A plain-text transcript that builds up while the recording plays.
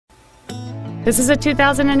This is a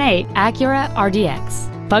 2008 Acura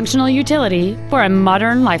RDX. Functional utility for a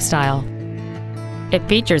modern lifestyle. It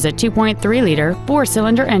features a 2.3-liter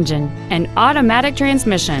four-cylinder engine, an automatic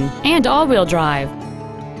transmission, and all-wheel drive.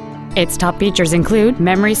 Its top features include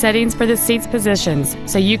memory settings for the seat's positions,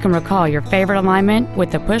 so you can recall your favorite alignment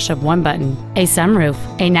with the push of one button, a sunroof,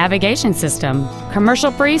 a navigation system,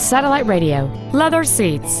 commercial-free satellite radio, leather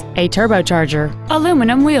seats, a turbocharger,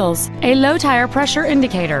 aluminum wheels, a low tire pressure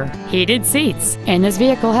indicator, heated seats, and this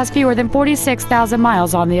vehicle has fewer than 46,000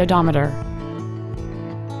 miles on the odometer.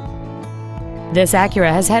 This Acura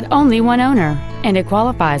has had only one owner, and it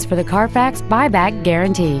qualifies for the Carfax buyback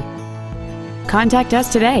guarantee. Contact us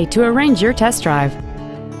today to arrange your test drive.